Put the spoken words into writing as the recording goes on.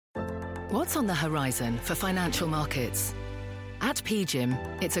What's on the horizon for financial markets? At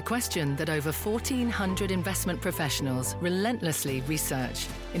PGIM, it's a question that over 1,400 investment professionals relentlessly research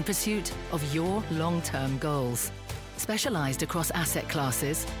in pursuit of your long-term goals. Specialised across asset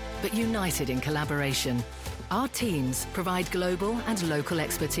classes, but united in collaboration, our teams provide global and local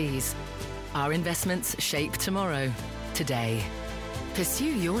expertise. Our investments shape tomorrow, today. Pursue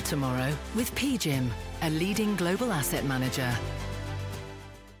your tomorrow with PGIM, a leading global asset manager.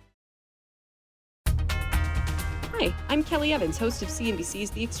 Hi, I'm Kelly Evans, host of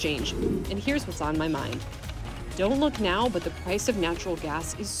CNBC's The Exchange, and here's what's on my mind. Don't look now, but the price of natural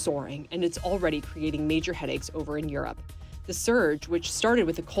gas is soaring, and it's already creating major headaches over in Europe. The surge, which started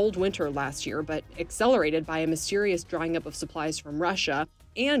with a cold winter last year, but accelerated by a mysterious drying up of supplies from Russia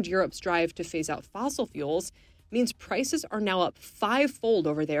and Europe's drive to phase out fossil fuels, means prices are now up fivefold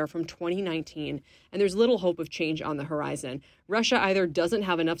over there from 2019, and there's little hope of change on the horizon. Russia either doesn't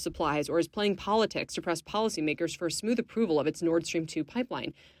have enough supplies or is playing politics to press policymakers for a smooth approval of its Nord Stream 2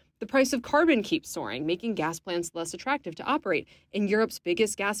 pipeline. The price of carbon keeps soaring, making gas plants less attractive to operate, and Europe's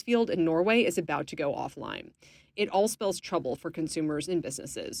biggest gas field in Norway is about to go offline. It all spells trouble for consumers and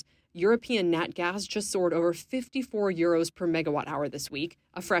businesses. European nat gas just soared over 54 euros per megawatt hour this week,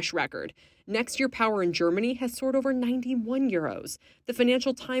 a fresh record. Next year power in Germany has soared over 91 euros. The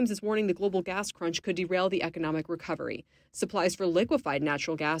Financial Times is warning the global gas crunch could derail the economic recovery. Supplies for liquefied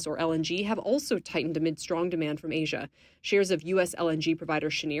natural gas, or LNG, have also tightened amid strong demand from Asia. Shares of U.S. LNG provider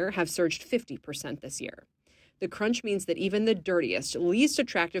Cheniere have surged 50% this year. The crunch means that even the dirtiest, least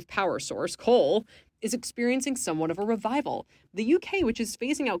attractive power source, coal, is experiencing somewhat of a revival. The UK, which is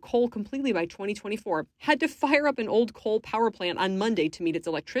phasing out coal completely by 2024, had to fire up an old coal power plant on Monday to meet its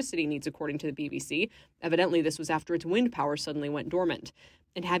electricity needs, according to the BBC. Evidently, this was after its wind power suddenly went dormant.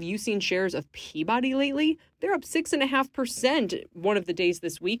 And have you seen shares of Peabody lately? They're up 6.5% one of the days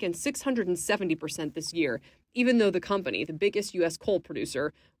this week and 670% this year, even though the company, the biggest U.S. coal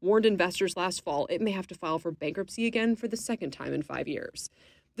producer, warned investors last fall it may have to file for bankruptcy again for the second time in 5 years.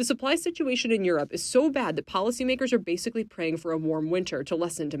 The supply situation in Europe is so bad that policymakers are basically praying for a warm winter to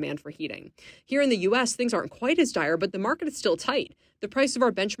lessen demand for heating. Here in the U.S., things aren't quite as dire, but the market is still tight. The price of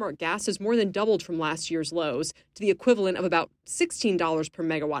our benchmark gas has more than doubled from last year's lows to the equivalent of about $16 per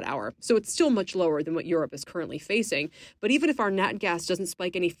megawatt hour. So it's still much lower than what Europe is currently facing. But even if our nat gas doesn't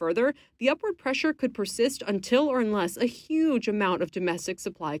spike any further, the upward pressure could persist until or unless a huge amount of domestic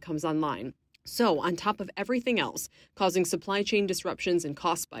supply comes online. So, on top of everything else, causing supply chain disruptions and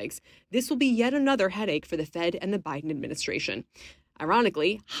cost spikes, this will be yet another headache for the Fed and the Biden administration.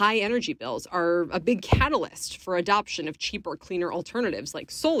 Ironically, high energy bills are a big catalyst for adoption of cheaper, cleaner alternatives like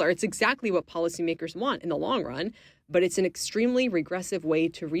solar. It's exactly what policymakers want in the long run, but it's an extremely regressive way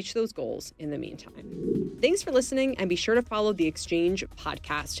to reach those goals in the meantime. Thanks for listening, and be sure to follow the Exchange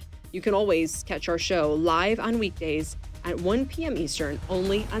podcast. You can always catch our show live on weekdays at 1 p.m. Eastern,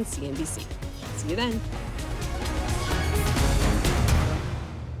 only on CNBC. See you then.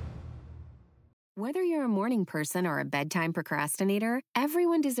 Whether you're a morning person or a bedtime procrastinator,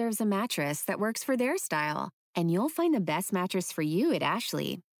 everyone deserves a mattress that works for their style. And you'll find the best mattress for you at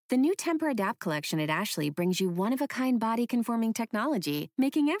Ashley. The new Temper-Adapt collection at Ashley brings you one-of-a-kind body-conforming technology,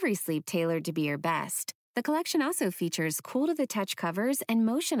 making every sleep tailored to be your best. The collection also features cool-to-the-touch covers and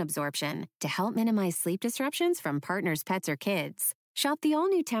motion absorption to help minimize sleep disruptions from partners, pets, or kids. Shop the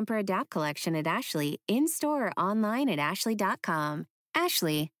all-new Temper-Adapt collection at Ashley, in-store or online at ashley.com.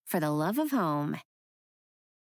 Ashley, for the love of home.